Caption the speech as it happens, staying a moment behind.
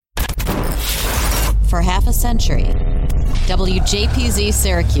For half a century, WJPZ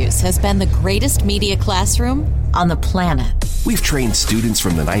Syracuse has been the greatest media classroom on the planet. We've trained students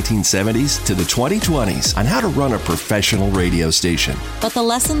from the 1970s to the 2020s on how to run a professional radio station. But the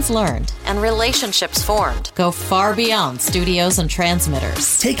lessons learned and relationships formed go far beyond studios and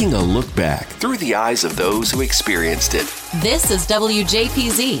transmitters. Taking a look back through the eyes of those who experienced it. This is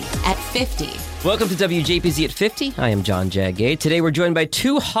WJPZ at 50. Welcome to WJPZ at 50. I am John Jagay. Today we're joined by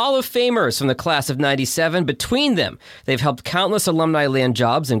two Hall of Famers from the class of 97. Between them, they've helped countless alumni land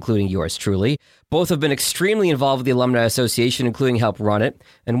jobs, including yours truly. Both have been extremely involved with the Alumni Association, including help run it.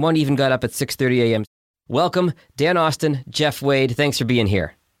 And one even got up at 6:30 a.m. Welcome, Dan Austin, Jeff Wade. Thanks for being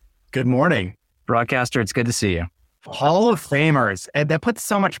here. Good morning. Broadcaster, it's good to see you. Hall of Famers. And that puts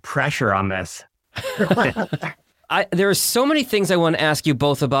so much pressure on this. There are so many things I want to ask you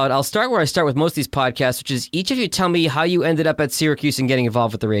both about. I'll start where I start with most of these podcasts, which is each of you tell me how you ended up at Syracuse and getting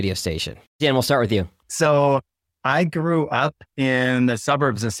involved with the radio station. Dan, we'll start with you. So I grew up in the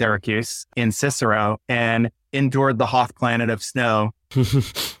suburbs of Syracuse in Cicero and endured the Hoth planet of snow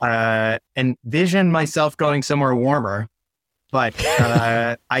and envisioned myself going somewhere warmer. But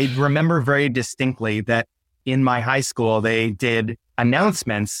I remember very distinctly that in my high school, they did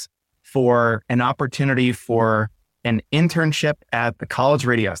announcements for an opportunity for an internship at the college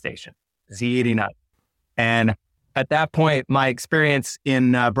radio station, Z89. And at that point, my experience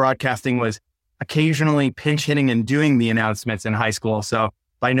in broadcasting was occasionally pinch hitting and doing the announcements in high school. So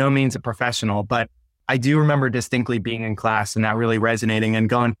by no means a professional, but I do remember distinctly being in class and that really resonating and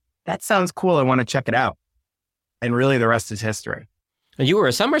going, that sounds cool. I want to check it out. And really the rest is history. And you were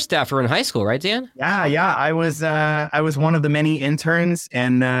a summer staffer in high school, right, Dan? Yeah. I was one of the many interns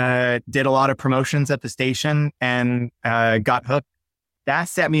and did a lot of promotions at the station and got hooked. That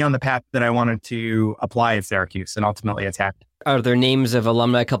set me on the path that I wanted to apply at Syracuse and ultimately attacked. Are there names of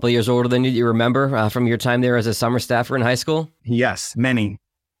alumni a couple of years older than you that you remember from your time there as a summer staffer in high school? Yes, many.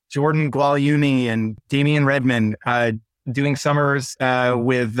 Jordan Gualiuni and Damian Redmond doing summers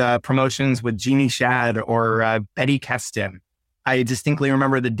with promotions with Jeannie Shad or Betty Keston. I distinctly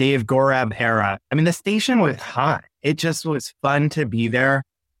remember the Dave Gorab era. I mean, the station was hot. It just was fun to be there.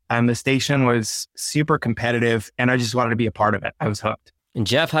 The station was super competitive and I just wanted to be a part of it. I was hooked. And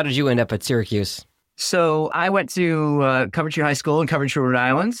Jeff, how did you end up at Syracuse? So I went to Coventry High School in Coventry, Rhode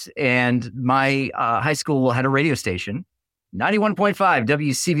Island, and my high school had a radio station, 91.5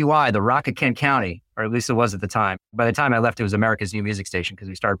 WCVY, the Rock of Kent County, or at least it was at the time. By the time I left, it was America's new music station because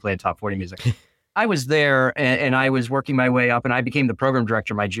we started playing top 40 music. I was there and I was working my way up and I became the program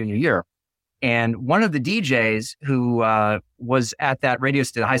director my junior year. And one of the DJs who was at that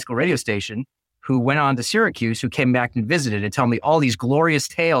high school radio station, who went on to Syracuse, who came back and visited and told me all these glorious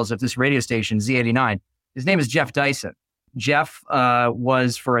tales of this radio station, Z89. His name is Jeff Dyson. Jeff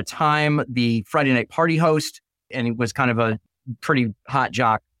was for a time the Friday night party host, and he was kind of a pretty hot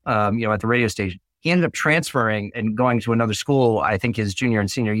jock, at the radio station. He ended up transferring and going to another school, I think his junior and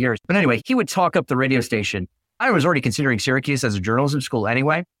senior years. But anyway, he would talk up the radio station. I was already considering Syracuse as a journalism school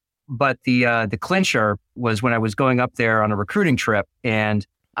anyway, but the clincher was when I was going up there on a recruiting trip, and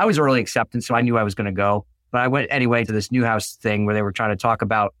I was early acceptance, so I knew I was going to go. But I went anyway to this Newhouse thing where they were trying to talk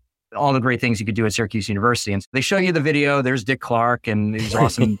about all the great things you could do at Syracuse University. And they show you the video. There's Dick Clark and these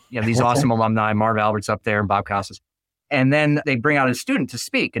awesome, these awesome alumni, Marv Albert's up there and Bob Costas. And then they bring out a student to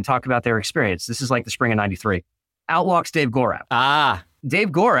speak and talk about their experience. This is like the spring of 93. Out walks Dave Gorab.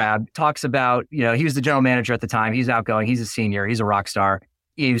 Dave Gorab talks about, he was the general manager at the time. He's outgoing. He's a senior. He's a rock star.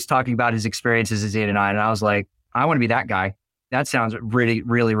 He was talking about his experiences as 8 and 9. And I was like, I want to be that guy. That sounds really,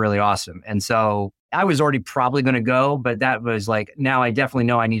 really, really awesome. And so I was already probably going to go, but that was like, now I definitely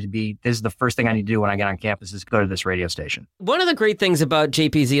know this is the first thing I need to do when I get on campus is go to this radio station. One of the great things about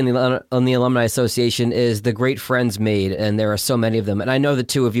JPZ and the Alumni Association is the great friends made, and there are so many of them. And I know the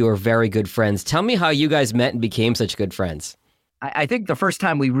two of you are very good friends. Tell me how you guys met and became such good friends. I think the first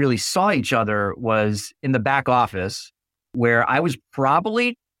time we really saw each other was in the back office where I was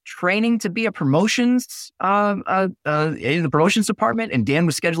probably training to be a promotions in the promotions department, and Dan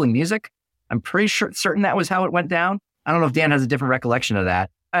was scheduling music. I'm pretty certain that was how it went down. I don't know if Dan has a different recollection of that.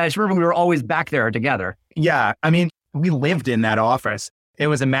 I just remember we were always back there together. Yeah. I mean, we lived in that office. It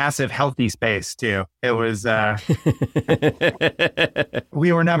was a massive, healthy space too. It was,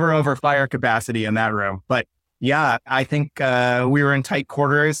 we were never over fire capacity in that room, but yeah, I think we were in tight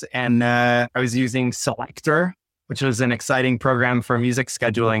quarters and I was using Selector, which was an exciting program for music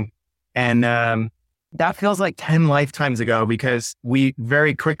scheduling. And that feels like 10 lifetimes ago because we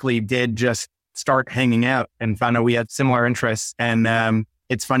very quickly did just start hanging out and found out we had similar interests. And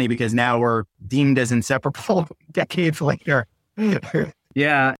it's funny because now we're deemed as inseparable decades later.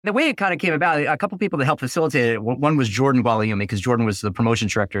 Yeah. The way it kind of came about, a couple people that helped facilitate it. One was Jordan Gualiumi, because Jordan was the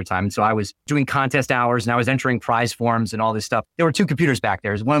promotions director at the time. And so I was doing contest hours and I was entering prize forms and all this stuff. There were two computers back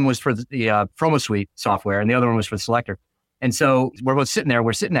there. One was for the Promo Suite software and the other one was for the Selector. And so we're both sitting there,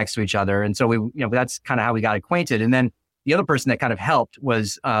 we're sitting next to each other. And so that's kind of how we got acquainted. And then the other person that kind of helped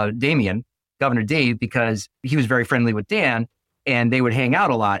was Damien, Governor Dave, because he was very friendly with Dan and they would hang out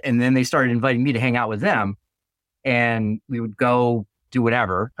a lot. And then they started inviting me to hang out with them and we would go do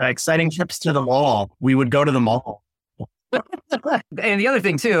whatever. Exciting trips to the mall. We would go to the mall. And the other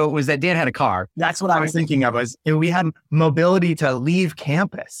thing too was that Dan had a car. That's what I was thinking of, was we had mobility to leave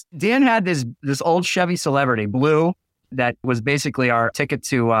campus. Dan had this old Chevy Celebrity, blue, that was basically our ticket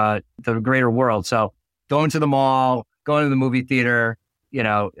to the greater world. So going to the mall, going to the movie theater,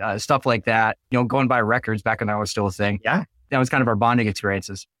 stuff like that, going by records back when that was still a thing. Yeah. That was kind of our bonding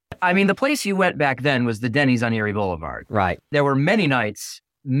experiences. I mean, the place you went back then was the Denny's on Erie Boulevard. Right. There were many nights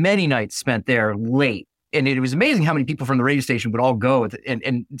spent there late. And it was amazing how many people from the radio station would all go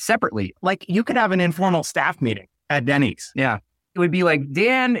and separately. Like you could have an informal staff meeting at Denny's. Yeah. It would be like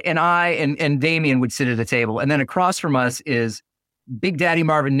Dan and I and Damien would sit at a table. And then across from us is Big Daddy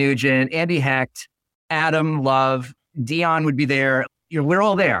Marvin Nugent, Andy Hecht, Adam Love, Dion would be there. We're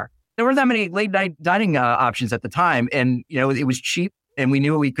all there. There weren't that many late night dining options at the time. And, it was cheap and we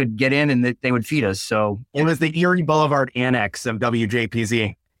knew we could get in and that they would feed us. So it was the Erie Boulevard annex of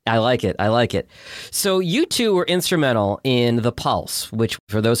WJPZ. I like it. So you two were instrumental in The Pulse, which,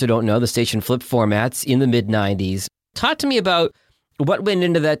 for those who don't know, the station flipped formats in the mid-90s. Talk to me about what went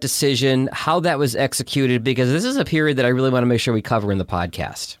into that decision, how that was executed, because this is a period that I really want to make sure we cover in the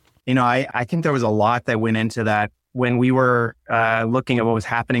podcast. I think there was a lot that went into that when we were looking at what was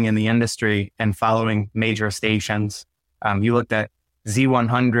happening in the industry and following major stations. You looked at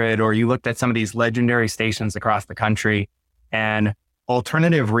Z100 or you looked at some of these legendary stations across the country, and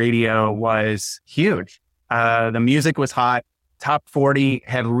alternative radio was huge. The music was hot. Top 40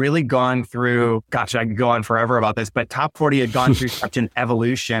 had really gone through, gosh, I could go on forever about this, but Top 40 had gone through such an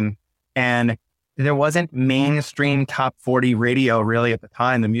evolution, and there wasn't mainstream Top 40 radio really at the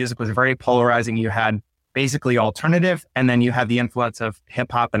time. The music was very polarizing. You had basically alternative, and then you had the influence of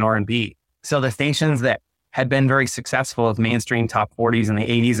hip hop and R&B. So the stations that had been very successful with mainstream Top 40s in the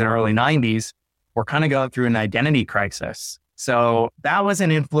 80s and early 90s were kind of going through an identity crisis. So that was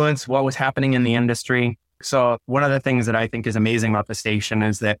an influence, what was happening in the industry. So one of the things that I think is amazing about the station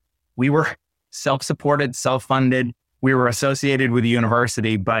is that we were self-supported, self-funded. We were associated with the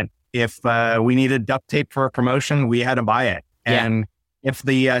university, but if we needed duct tape for a promotion, we had to buy it. Yeah. And if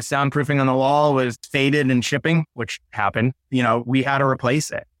the soundproofing on the wall was faded in shipping, which happened, we had to replace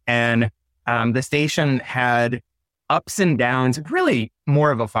it. And the station had ups and downs, really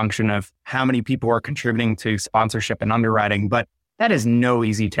more of a function of how many people are contributing to sponsorship and underwriting, but that is no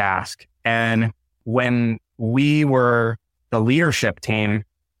easy task. And when we were the leadership team,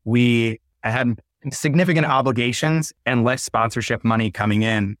 we had significant obligations and less sponsorship money coming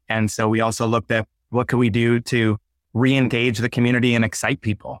in. And so we also looked at what could we do to re-engage the community and excite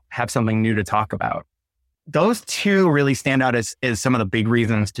people, have something new to talk about. Those two really stand out as some of the big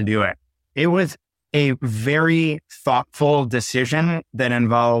reasons to do it. It was a very thoughtful decision that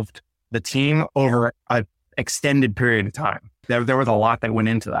involved the team over an extended period of time. There was a lot that went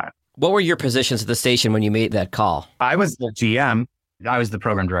into that. What were your positions at the station when you made that call? I was the GM. I was the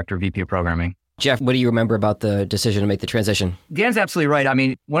program director, VP of programming. Jeff, what do you remember about the decision to make the transition? Dan's absolutely right. I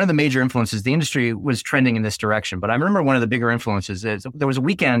mean, one of the major influences, the industry was trending in this direction, but I remember one of the bigger influences is there was a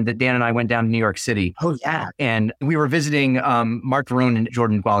weekend that Dan and I went down to New York City. Oh, yeah. And we were visiting Mark Varun and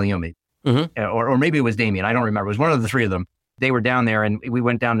Jordan Gualiumi. Mm-hmm. Or maybe it was Damien. I don't remember. It was one of the three of them. They were down there and we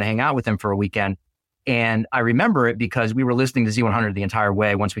went down to hang out with them for a weekend. And I remember it because we were listening to Z100 the entire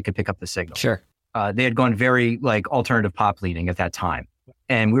way once we could pick up the signal. Sure. They had gone very alternative pop leading at that time.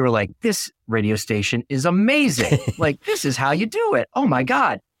 And we were like, this radio station is amazing. This is how you do it. Oh my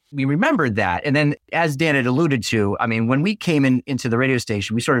God. We remembered that. And then as Dan had alluded to, I mean, when we came into the radio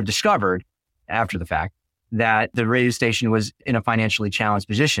station, we sort of discovered after the fact that the radio station was in a financially challenged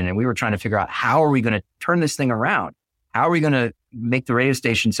position. And we were trying to figure out how are we going to turn this thing around? How are we going to make the radio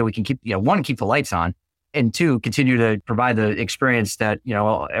station so we can keep, one, keep the lights on, and two, continue to provide the experience that,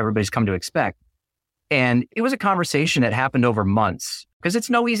 everybody's come to expect. And it was a conversation that happened over months because it's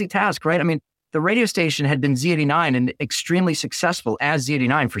no easy task, right? I mean, the radio station had been Z89 and extremely successful as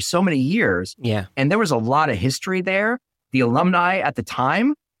Z89 for so many years. Yeah. And there was a lot of history there. The alumni at the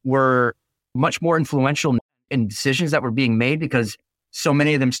time were much more influential in decisions that were being made because so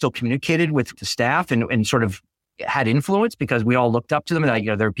many of them still communicated with the staff and sort of had influence because we all looked up to them. And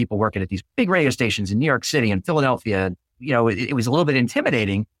there are people working at these big radio stations in New York City and Philadelphia, it was a little bit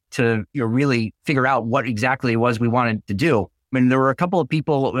intimidating to really figure out what exactly it was we wanted to do. I mean, there were a couple of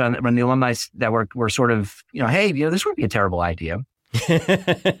people when the alumni that were sort of, hey, this would be a terrible idea.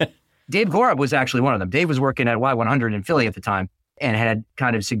 Dave Gorab was actually one of them. Dave was working at Y100 in Philly at the time and had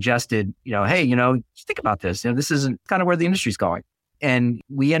kind of suggested, hey, just think about this. This isn't kind of where the industry's going. And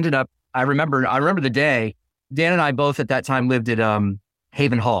we ended up, I remember the day, Dan and I both at that time lived at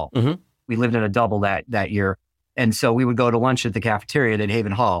Haven Hall. Mm-hmm. We lived in a double that year. And so we would go to lunch at the cafeteria at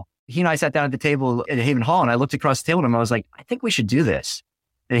Haven Hall. He and I sat down at the table at Haven Hall and I looked across the table at him. I was like, I think we should do this.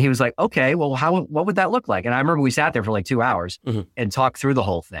 And he was like, okay, well, what would that look like? And I remember we sat there for like 2 hours and talked through the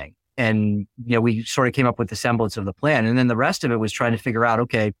whole thing. And, we sort of came up with the semblance of the plan. And then the rest of it was trying to figure out,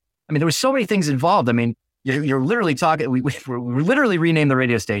 okay, I mean, there was so many things involved. I mean, you're literally talking, we literally renamed the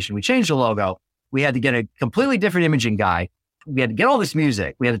radio station. We changed the logo. We had to get a completely different imaging guy. We had to get all this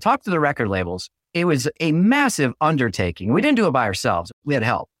music. We had to talk to the record labels. It was a massive undertaking. We didn't do it by ourselves. We had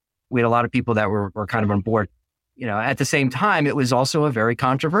help. We had a lot of people that were kind of on board. At the same time, it was also a very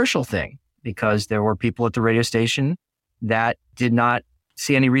controversial thing because there were people at the radio station that did not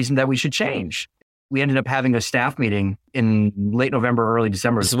see any reason that we should change. We ended up having a staff meeting in late November, early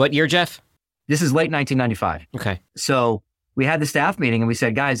December. This is what year, Jeff? This is late 1995. Okay. So we had the staff meeting and we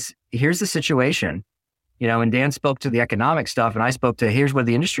said, guys, here's the situation. And Dan spoke to the economic stuff and I spoke to here's where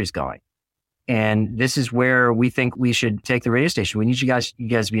the industry's going. And this is where we think we should take the radio station. We need you guys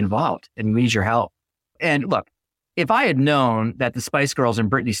to be involved and we need your help. And look, if I had known that the Spice Girls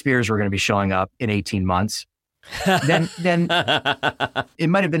and Britney Spears were going to be showing up in 18 months, then it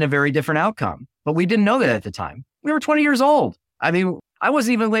might have been a very different outcome. But we didn't know that at the time. We were 20 years old. I mean, I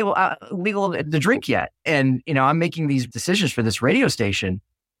wasn't even legal to drink yet. And, I'm making these decisions for this radio station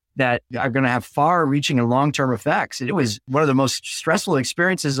that are going to have far-reaching and long-term effects. It was one of the most stressful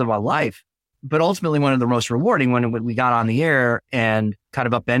experiences of my life, but ultimately one of the most rewarding when we got on the air and kind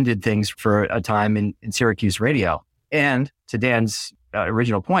of upended things for a time in Syracuse radio. And to Dan's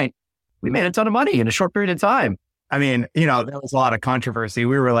original point, we made a ton of money in a short period of time. I mean, there was a lot of controversy.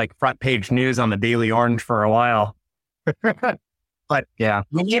 We were like front page news on the Daily Orange for a while. But yeah,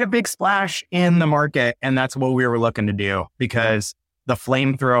 we made a big splash in the market, and that's what we were looking to do because the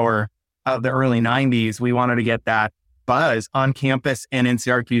flamethrower of the early 90s, we wanted to get that buzz on campus and in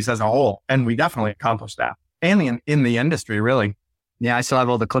Syracuse as a whole. And we definitely accomplished that. And in the industry, really. Yeah, I still have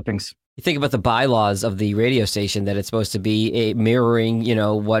all the clippings. You think about the bylaws of the radio station that it's supposed to be mirroring,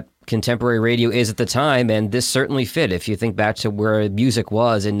 what contemporary radio is at the time. And this certainly fit. If you think back to where music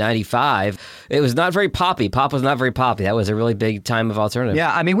was in 95, it was not very poppy. Pop was not very poppy. That was a really big time of alternative.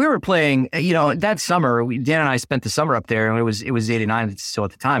 Yeah. I mean, we were playing, that summer, Dan and I spent the summer up there and it was 89 still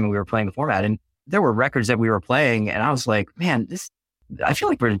at the time. And we were playing the format and there were records that we were playing. And I was like, man, I feel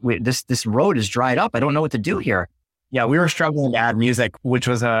like this road is dried up. I don't know what to do here. Yeah, we were struggling to add music, which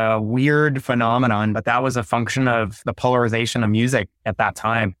was a weird phenomenon, but that was a function of the polarization of music at that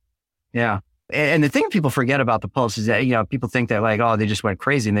time. Yeah. And the thing people forget about the Pulse is that, people think that like, oh, they just went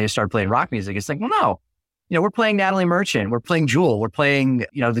crazy and they just started playing rock music. It's like, well, no. We're playing Natalie Merchant. We're playing Jewel. We're playing,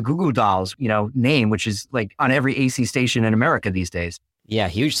 the Goo Goo Dolls, name, which is like on every AC station in America these days. Yeah,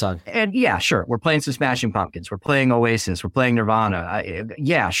 huge song. And yeah, sure. We're playing some Smashing Pumpkins. We're playing Oasis. We're playing Nirvana.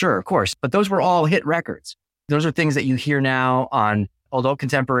 Yeah, sure, of course. But those were all hit records. Those are things that you hear now on adult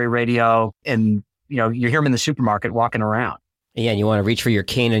contemporary radio and, you hear them in the supermarket walking around. Yeah, and you want to reach for your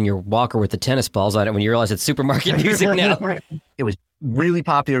cane and your walker with the tennis balls on it when you realize it's supermarket music now. It was really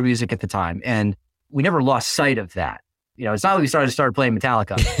popular music at the time. And we never lost sight of that. It's not like we started playing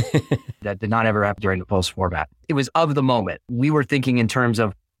Metallica. That did not ever happen during the Pulse format. It was of the moment. We were thinking in terms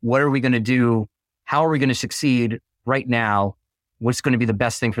of what are we going to do? How are we going to succeed right now? What's going to be the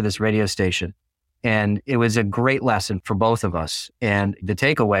best thing for this radio station? And it was a great lesson for both of us. And the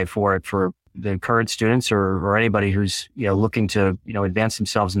takeaway for it for the current students or anybody who's, looking to, advance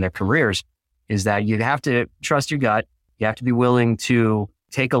themselves in their careers is that you have to trust your gut. You have to be willing to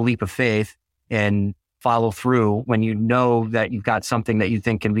take a leap of faith and follow through when you know that you've got something that you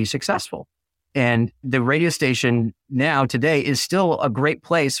think can be successful. And the radio station now today is still a great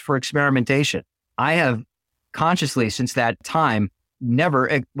place for experimentation. I have consciously since that time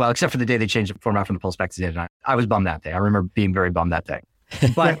never, well, except for the day they changed the format from the Pulse back to the day. I was bummed that day. I remember being very bummed that day.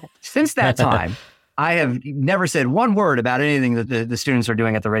 But since that time, I have never said one word about anything that the students are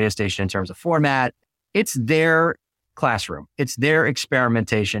doing at the radio station in terms of format. It's their classroom. It's their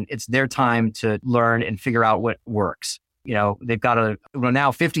experimentation. It's their time to learn and figure out what works. They've got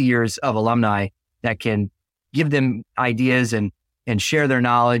now 50 years of alumni that can give them ideas and share their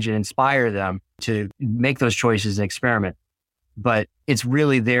knowledge and inspire them to make those choices and experiment. but it's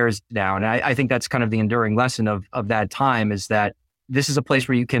really theirs now. And I think that's kind of the enduring lesson of that time, is that this is a place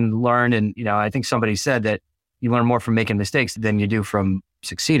where you can learn. And, I think somebody said that you learn more from making mistakes than you do from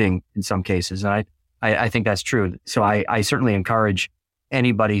succeeding in some cases. And I think that's true. So I certainly encourage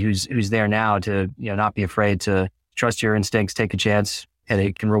anybody who's there now to, not be afraid to trust your instincts, take a chance, and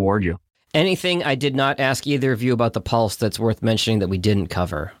it can reward you. Anything I did not ask either of you about the Pulse that's worth mentioning that we didn't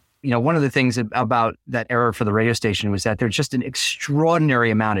cover? One of the things about that era for the radio station was that there's just an extraordinary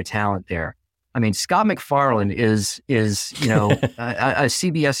amount of talent there. I mean, Scott McFarlane is a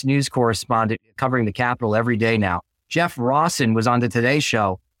CBS News correspondent covering the Capitol every day now. Jeff Rawson was on the Today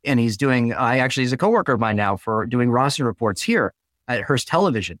Show, and he's a coworker of mine now for doing Rawson reports here at Hearst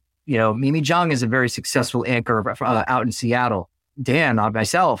Television. Mimi Jung is a very successful anchor out in Seattle. Dan,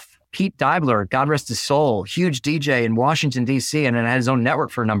 myself, Pete Deibler, God rest his soul, huge DJ in Washington, D.C., and had his own network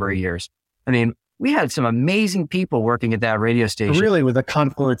for a number of years. I mean, we had some amazing people working at that radio station. Really, with a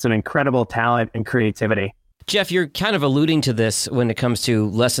confluence of incredible talent and creativity. Jeff, you're kind of alluding to this when it comes to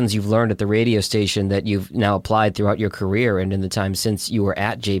lessons you've learned at the radio station that you've now applied throughout your career and in the time since you were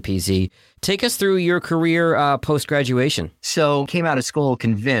at JPZ. Take us through your career post-graduation. So came out of school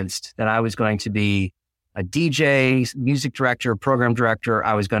convinced that I was going to be a DJ, music director, program director.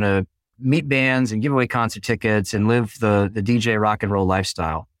 I was going to meet bands and give away concert tickets and live the DJ rock and roll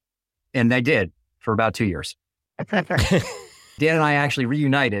lifestyle. And I did for about 2 years. Dan and I actually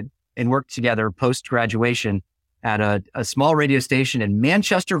reunited and worked together post-graduation at a small radio station in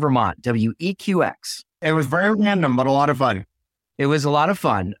Manchester, Vermont, WEQX. It was very random, but a lot of fun. It was a lot of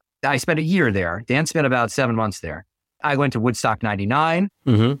fun. I spent a year there. Dan spent about 7 months there. I went to Woodstock 99.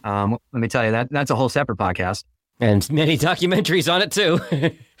 Mm-hmm. Let me tell you, that's a whole separate podcast. And many documentaries on it, too.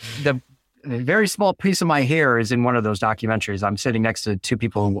 The very small piece of my hair is in one of those documentaries. I'm sitting next to two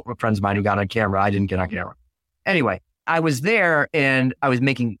people, friends of mine, who got on camera. I didn't get on camera. Anyway, I was there and I was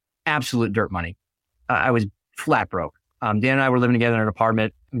making absolute dirt money. I was flat broke. Dan and I were living together in an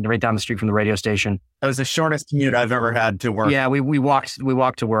apartment right down the street from the radio station. That was the shortest commute I've ever had to work. Yeah, we walked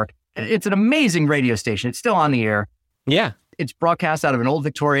to work. It's an amazing radio station. It's still on the air. Yeah. It's broadcast out of an old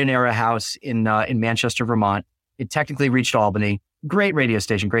Victorian era house in Manchester, Vermont. It technically reached Albany. Great radio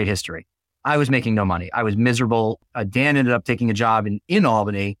station, great history. I was making no money. I was miserable. Dan ended up taking a job in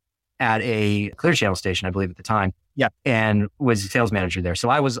Albany at a Clear Channel station, I believe at the time. Yeah. And was a sales manager there. So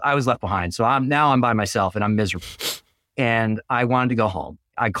I was left behind. So I'm by myself and I'm miserable. And I wanted to go home.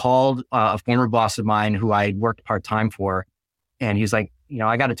 I called a former boss of mine who I worked part-time for. And he was like,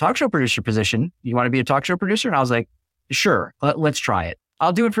 I got a talk show producer position. You want to be a talk show producer? And I was like, sure, let's try it.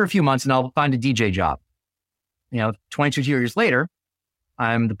 I'll do it for a few months and I'll find a DJ job. 22 years later,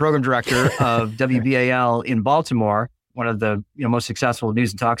 I'm the program director of WBAL in Baltimore, one of the most successful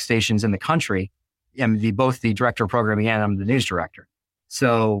news and talk stations in the country. I'm both the director of programming and I'm the news director.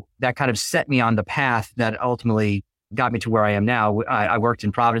 So that kind of set me on the path that ultimately got me to where I am now. I worked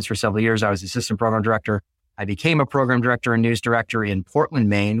in Providence for several years. I was assistant program director. I became a program director and news director in Portland,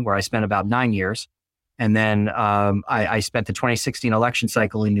 Maine, where I spent about 9 years. And then I spent the 2016 election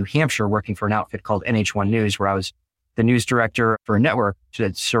cycle in New Hampshire working for an outfit called NH1 News, where I was the news director for a network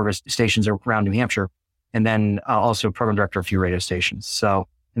that serviced stations around New Hampshire, and then also program director of a few radio stations.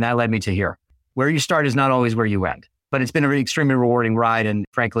 And that led me to here. Where you start is not always where you end, but it's been an extremely rewarding ride. And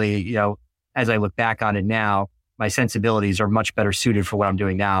frankly, as I look back on it now, my sensibilities are much better suited for what I'm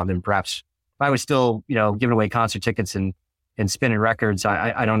doing now than perhaps if I was still, giving away concert tickets and spinning records.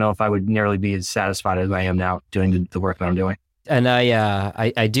 I don't know if I would nearly be as satisfied as I am now doing the work that I'm doing. And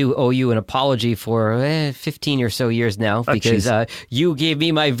I do owe you an apology for 15 or so years now, because you gave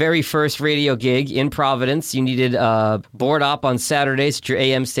me my very first radio gig in Providence. You needed board op on Saturdays at your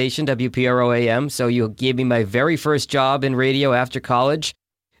AM station, WPRO AM. So you gave me my very first job in radio after college.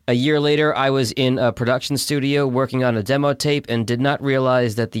 A year later, I was in a production studio working on a demo tape and did not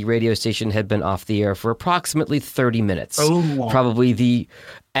realize that the radio station had been off the air for approximately 30 minutes. Oh. Probably the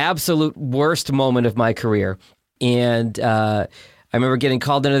absolute worst moment of my career. And I remember getting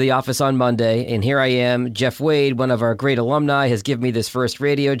called into the office on Monday, and here I am. Jeff Wade, one of our great alumni, has given me this first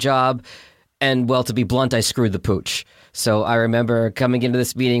radio job. And, well, to be blunt, I screwed the pooch. So I remember coming into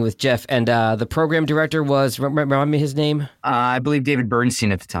this meeting with Jeff, and the program director was, remind me his name? I believe David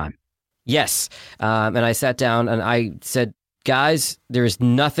Bernstein at the time. Yes. And I sat down and I said, guys, there's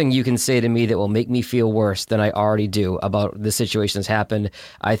nothing you can say to me that will make me feel worse than I already do about the situation that's happened.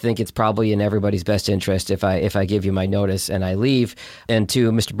 I think it's probably in everybody's best interest if I give you my notice and I leave. And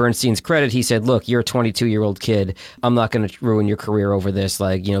to Mr. Bernstein's credit, he said, look, you're a 22-year-old kid. I'm not going to ruin your career over this.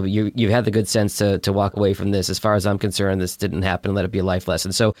 You've had the good sense to walk away from this. As far as I'm concerned, this didn't happen. Let it be a life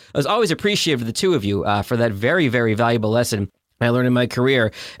lesson. So I was always appreciative of the two of you for that very, very valuable lesson. I learned in my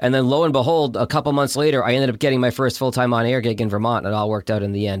career. And then lo and behold, a couple months later, I ended up getting my first full-time on-air gig in Vermont. It all worked out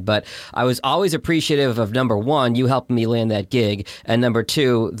in the end. But I was always appreciative of, number one, you helped me land that gig. And number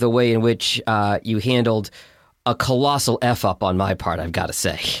two, the way in which you handled a colossal F-up on my part, I've got to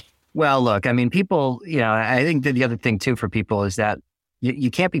say. Well, look, I mean, people, I think that the other thing too for people is that you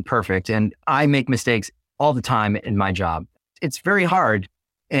can't be perfect. And I make mistakes all the time in my job. It's very hard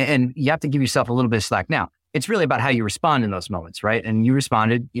and you have to give yourself a little bit of slack. Now, it's really about how you respond in those moments, right? And you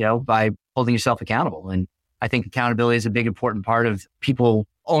responded, by holding yourself accountable. And I think accountability is a big, important part of people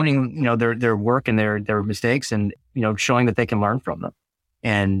owning, their work and their mistakes and, showing that they can learn from them.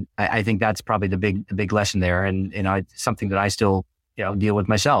 And I think that's probably the big lesson there. And, something that I still, deal with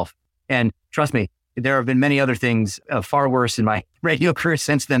myself. And trust me, there have been many other things far worse in my radio career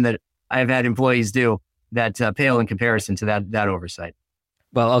since then that I've had employees do that pale in comparison to that oversight.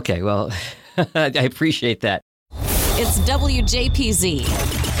 Well, okay. Well, I appreciate that. It's WJPZ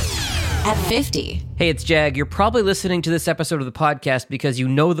at 50. Hey, it's Jag. You're probably listening to this episode of the podcast because you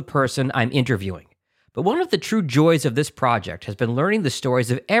know the person I'm interviewing. But one of the true joys of this project has been learning the stories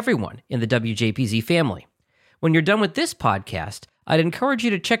of everyone in the WJPZ family. When you're done with this podcast, I'd encourage you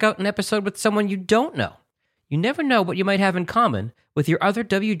to check out an episode with someone you don't know. You never know what you might have in common with your other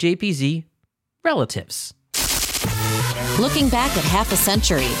WJPZ relatives. Looking back at half a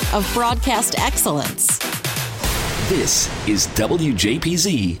century of broadcast excellence. This is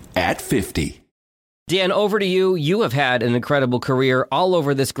WJPZ at 50. Dan, over to you. You have had an incredible career all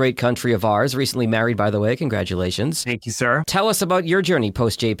over this great country of ours. Recently married, by the way. Congratulations. Thank you, sir. Tell us about your journey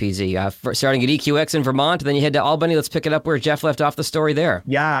post-JPZ. Starting at EQX in Vermont, then you head to Albany. Let's pick it up where Jeff left off the story there.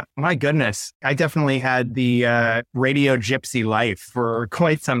 Yeah, my goodness. I definitely had the radio gypsy life for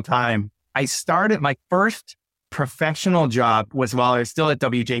quite some time. I started my first professional job was while I was still at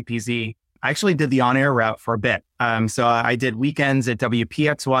WJPZ. I actually did the on-air route for a bit. So I did weekends at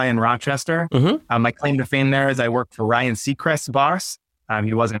WPXY in Rochester. Mm-hmm. My claim to fame there is I worked for Ryan Seacrest's boss.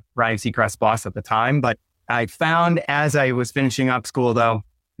 He wasn't Ryan Seacrest's boss at the time, but I found as I was finishing up school, though,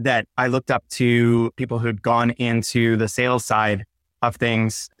 that I looked up to people who'd gone into the sales side of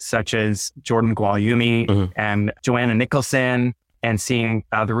things, such as Jordan Gualyumi and Joanna Nicholson, and seeing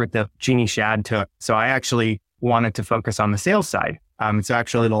the route that Jeannie Shad took. So I actually wanted to focus on the sales side. So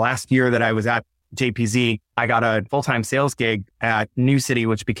actually the last year that I was at JPZ, I got a full-time sales gig at New City,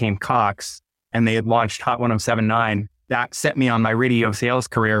 which became Cox, and they had launched Hot 107.9. That set me on my radio sales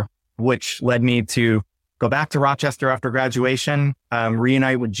career, which led me to go back to Rochester after graduation,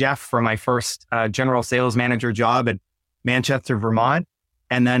 reunite with Jeff for my first general sales manager job at Manchester, Vermont,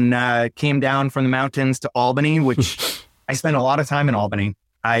 and then came down from the mountains to Albany, which I spent a lot of time in Albany.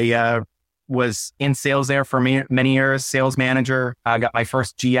 I was in sales there for many years, sales manager. I got my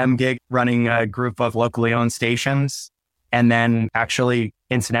first GM gig running a group of locally owned stations. And then actually,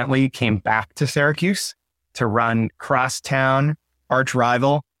 incidentally, came back to Syracuse to run crosstown arch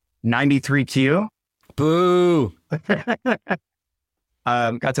rival 93Q. Boo.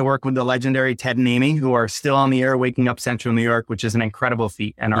 Got to work with the legendary Ted and Amy, who are still on the air, waking up Central New York, which is an incredible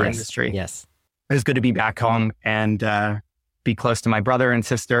feat in our industry. Yes. It was good to be back home and be close to my brother and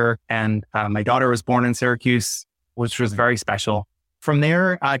sister. And my daughter was born in Syracuse, which was very special. From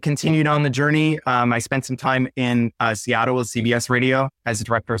there, I continued on the journey. I spent some time in Seattle with CBS Radio as a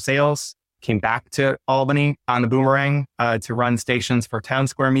director of sales, came back to Albany on the Boomerang to run stations for Town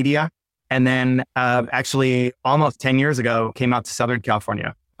Square Media. And then actually almost 10 years ago, came out to Southern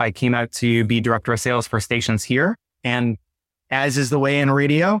California. I came out to be director of sales for stations here. And as is the way in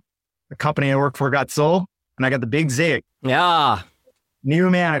radio, the company I worked for got sold and I got the big zig. Yeah. New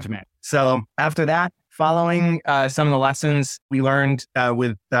management. So after that, following some of the lessons we learned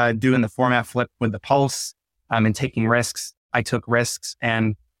with doing the format flip with the Pulse and taking risks, I took risks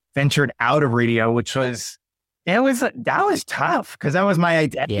and ventured out of radio, which was, that was tough because that was my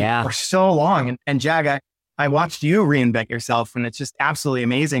identity for so long. And Jag, I watched you reinvent yourself and it's just absolutely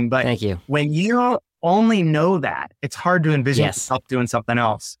amazing. But thank you. When you only know that, it's hard to envision yourself doing something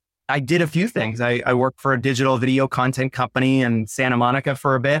else. I did a few things. I worked for a digital video content company in Santa Monica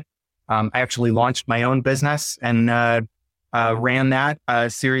for a bit. I actually launched my own business and ran that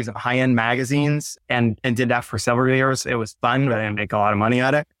series of high-end magazines and did that for several years. It was fun, but I didn't make a lot of money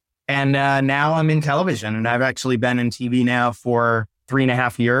at it. And now I'm in television and I've actually been in TV now for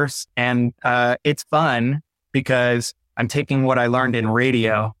 3.5 years. And it's fun because I'm taking what I learned in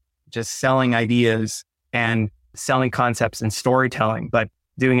radio, just selling ideas and selling concepts and storytelling, but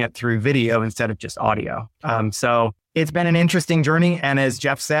doing it through video instead of just audio. So it's been an interesting journey. And as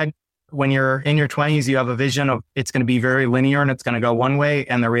Jeff said, when you're in your 20s, you have a vision of it's going to be very linear and it's going to go one way.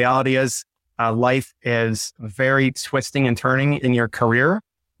 And the reality is life is very twisting and turning in your career,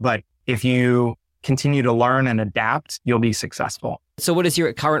 but if you continue to learn and adapt, you'll be successful. So what is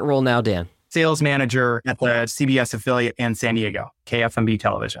your current role now, Dan? Sales manager at the CBS affiliate in San Diego, KFMB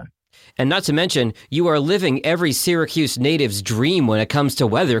Television. And not to mention, you are living every Syracuse native's dream when it comes to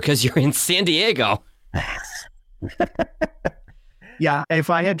weather because you're in San Diego. Yeah, if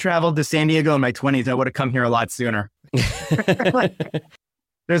I had traveled to San Diego in my 20s, I would have come here a lot sooner.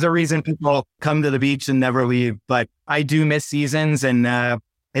 There's a reason people come to the beach and never leave, but I do miss seasons, and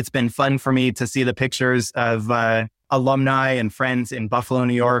it's been fun for me to see the pictures of alumni and friends in Buffalo,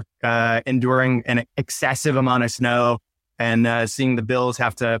 New York, enduring an excessive amount of snow, and seeing the Bills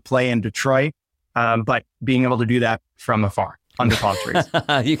have to play in Detroit, but being able to do that from afar under palm trees.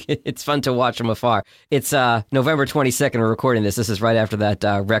 It's fun to watch from afar. It's November 22nd. We're recording this. This is right after that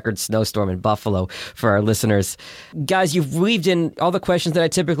record snowstorm in Buffalo for our listeners. Guys, you've weaved in all the questions that I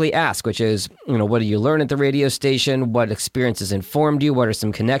typically ask, which is, what do you learn at the radio station? What experiences informed you? What are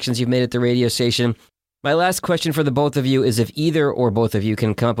some connections you've made at the radio station? My last question for the both of you is if either or both of you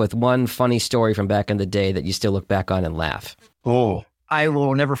can come up with one funny story from back in the day that you still look back on and laugh. Oh, I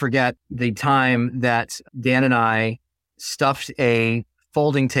will never forget the time that Dan and I stuffed a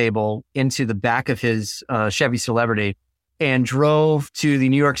folding table into the back of his Chevy Celebrity and drove to the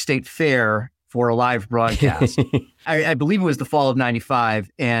New York State Fair for a live broadcast. I believe it was the fall of 95,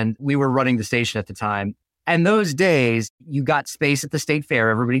 and we were running the station at the time. And those days, you got space at the State Fair,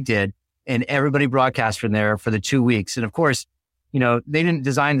 everybody did, and everybody broadcast from there for the 2 weeks. And of course, they didn't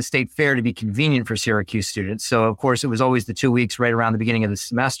design the State Fair to be convenient for Syracuse students. So of course, it was always the 2 weeks right around the beginning of the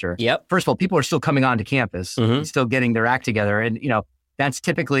semester. Yep. First of all, people are still coming onto campus, still getting their act together. And, that's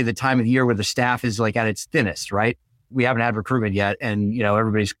typically the time of the year where the staff is like at its thinnest, right? We haven't had recruitment yet. And,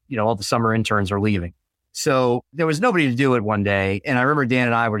 everybody's, all the summer interns are leaving. So there was nobody to do it one day. And I remember Dan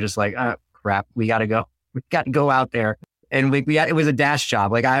and I were just like, oh, crap, we got to go. We got to go out there. And it was a dash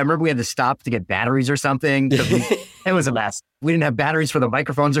job. Like I remember we had to stop to get batteries or something. It was a mess. We didn't have batteries for the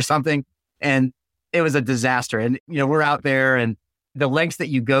microphones or something. And it was a disaster. And, we're out there, and the lengths that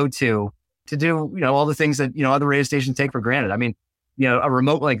you go to do, all the things that, other radio stations take for granted. I mean, a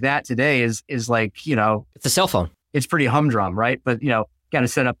remote like that today is like, it's a cell phone. It's pretty humdrum, right? But, got to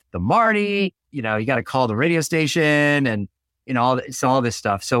set up the Marty, you got to call the radio station and, all this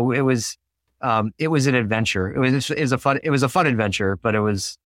stuff. So it was an adventure. It was a fun adventure, but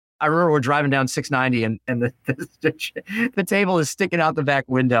I remember we're driving down 690 and the table is sticking out the back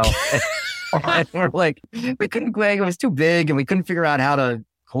window. And we're like, we couldn't, it was too big and we couldn't figure out how to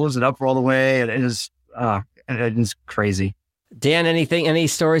close it up all the way. And it was crazy. Dan, any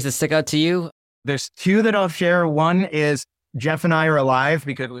stories that stick out to you? There's two that I'll share. One is Jeff and I are alive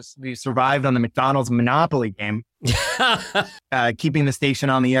because we survived on the McDonald's Monopoly game, keeping the station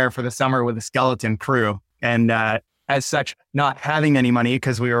on the air for the summer with a skeleton crew. And as such, not having any money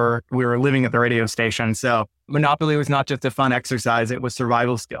because we were living at the radio station. So Monopoly was not just a fun exercise, it was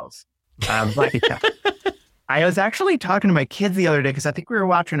survival skills. But I was actually talking to my kids the other day because I think we were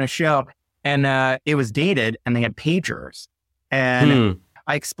watching a show and it was dated and they had pagers. And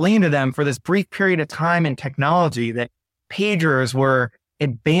I explained to them for this brief period of time in technology that pagers were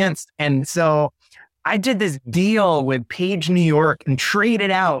advanced. And so I did this deal with Page New York and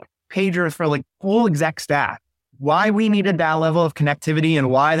traded out pagers for like full exec staff. Why we needed that level of connectivity and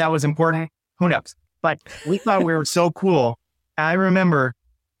why that was important, who knows? But we thought we were so cool. I remember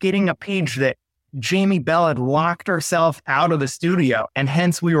getting a page that Jamie Bell had locked herself out of the studio and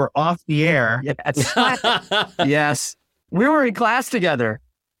hence we were off the air. Yes. Yes. We were in class together.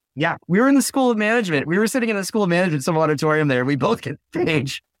 Yeah. We were in the School of Management. We were sitting in the School of Management, some auditorium there. We both get a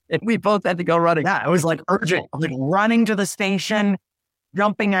page and we both had to go running. Yeah. It was like urgent, like running to the station,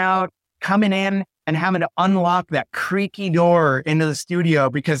 jumping out, coming in and having to unlock that creaky door into the studio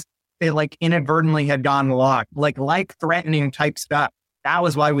because it like inadvertently had gone locked, like life-threatening type stuff. That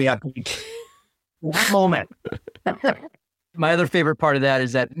was why we had that moment. My other favorite part of that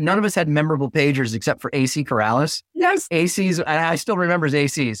is that none of us had memorable pagers except for AC Corrales. Yes. AC's, I still remember his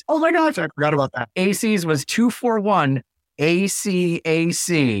AC's. Oh my gosh, I forgot about that. AC's was 241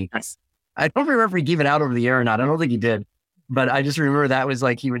 ACAC. Yes. I don't remember if he gave it out over the air or not. I don't think he did. But I just remember that was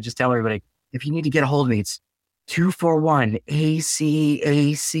like, he would just tell everybody, if you need to get a hold of me, it's 241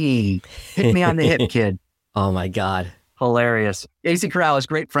 ACAC. Hit me on the hip, kid. Oh my God. Hilarious. AC Corrales,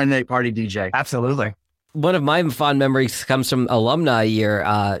 great Friday night party DJ. Absolutely. One of my fond memories comes from alumni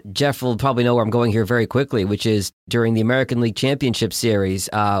year. Jeff will probably know where I'm going here very quickly, which is during the American League Championship Series.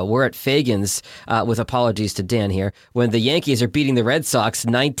 We're at Fagan's, with apologies to Dan here, when the Yankees are beating the Red Sox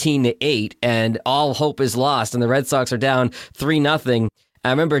 19-8 and all hope is lost and the Red Sox are down 3-0. I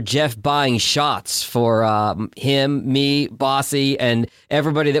remember Jeff buying shots for him, me, Bossy, and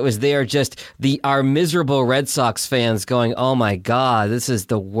everybody that was there. Just our miserable Red Sox fans going, "Oh my God, this is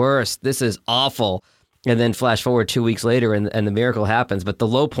the worst. This is awful." And then flash forward 2 weeks later, and the miracle happens. But the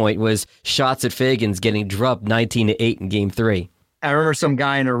low point was shots at Fagans getting drubbed 19-8 in Game 3. I remember some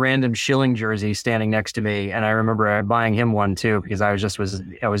guy in a random Schilling jersey standing next to me, and I remember buying him one too because I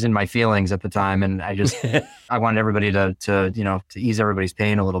was in my feelings at the time, and I wanted everybody to ease everybody's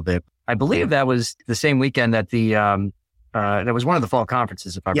pain a little bit. I believe that was the same weekend that that was one of the fall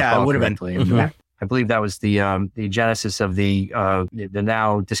conferences, if I recall correctly. Mm-hmm. I believe that was the genesis of the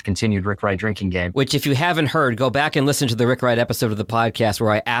now discontinued Rick Wright drinking game. Which, if you haven't heard, go back and listen to the Rick Wright episode of the podcast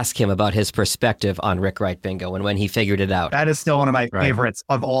where I ask him about his perspective on Rick Wright bingo and when he figured it out. That is still one of my favorites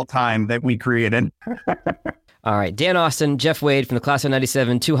of all time that we created. All right, Dan Austin, Jeff Wade from the class of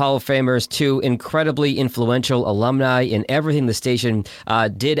 97, 2 Hall of Famers, 2 incredibly influential alumni in everything the station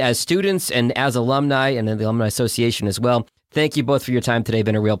did as students and as alumni, and then the Alumni Association as well. Thank you both for your time today.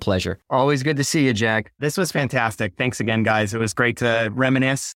 Been a real pleasure. Always good to see you, Jack. This was fantastic. Thanks again, guys. It was great to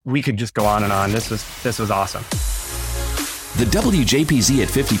reminisce. We could just go on and on. This was awesome. The WJPZ at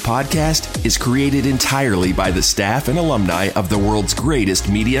 50 podcast is created entirely by the staff and alumni of the world's greatest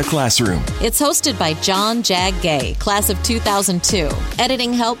media classroom. It's hosted by John Jag Gay, class of 2002.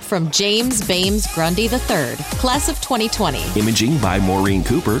 Editing help from James Bames Grundy III, class of 2020. Imaging by Maureen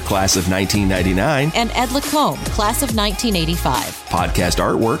Cooper, class of 1999. And Ed Lacombe, class of 1985. Podcast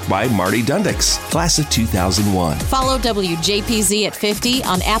artwork by Marty Dundix, class of 2001. Follow WJPZ at 50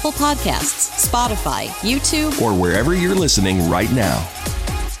 on Apple Podcasts, Spotify, YouTube, or wherever you're listening right now.